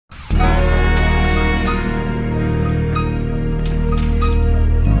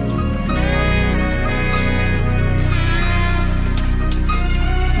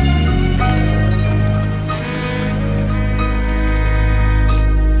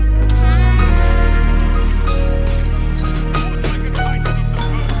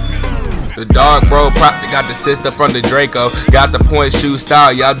pro prop, they got the sister from the Draco. Got the point shoe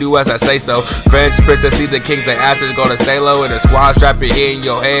style, y'all do as I say so. French princess, see the kings, the asses go to stay low. And the squad strap it in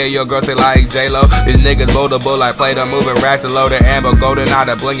your head, your girl say like J-Lo. These niggas moldable like Play-Doh, moving racks and loaded amber, golden out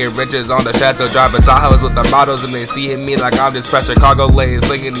of blinging riches on the chateau. Driving Tahoes with the models and they seeing me like I'm just pressure cargo laying,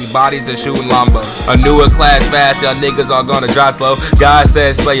 slinging these bodies and shooting Lambos. A newer class fast, y'all niggas all gonna drive slow. God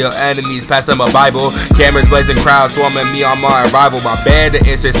says slay your enemies, pass them a Bible. Cameras blazing, crowds swarming me on my arrival. My band, the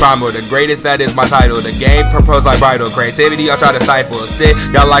instant primal, the greatest, that is my title. The game proposed like bridal, creativity y'all try to stifle. Stick,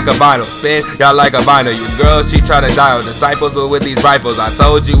 y'all like a vinyl, spin, y'all like a vinyl. You girls, she try to dial. Disciples were with these rifles. I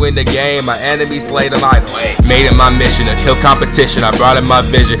told you in the game, my enemy slayed them idol. Made it my mission to kill competition. I brought in my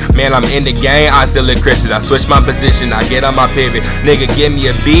vision. Man, I'm in the game, I still a Christian. I switch my position, I get on my pivot. Nigga, give me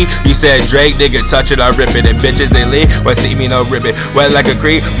a B. You said Drake, nigga, touch it, I rip it. And bitches, they leave, when see me, no rip it. Wet like a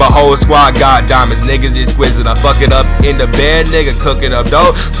creep, my whole squad got diamonds. Niggas exquisite. I fuck it up in the bed, nigga, cook it up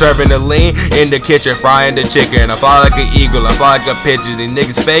dope. Serving the lean in the kitchen, frying the chicken. I fly like an eagle, I fly like a pigeon. These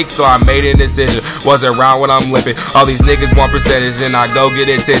niggas fake, so I made a decision. Wasn't around when I'm limping. All these niggas want percentage, and I go get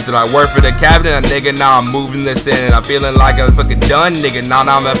attention. I work for the cabinet, a nigga, now I'm moving the Senate. I'm feeling like I'm fucking done, nigga, now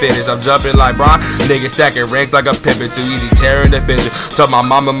I'm finished. I'm jumping like Bron, nigga, stacking ranks like a pimpin'. Too easy, tearing the vision. Tell my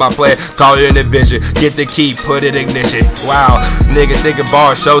mama my plan, call it in the vision. Get the key, put it ignition. Wow, nigga, thinking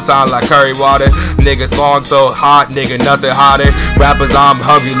bar showtime like curry water. Nigga, song so hot, nigga, nothing hotter. Rappers, I'm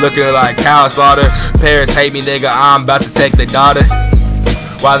hungry, looking like cow slaughter. Parents hate me, nigga, I'm about to take the daughter.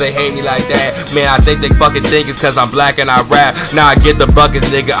 Why they hate me like that? Man, I think they fucking think it's cause I'm black and I rap. Now I get the buckets,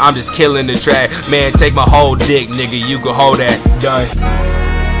 nigga, I'm just killing the track. Man, take my whole dick, nigga, you can hold that. Done.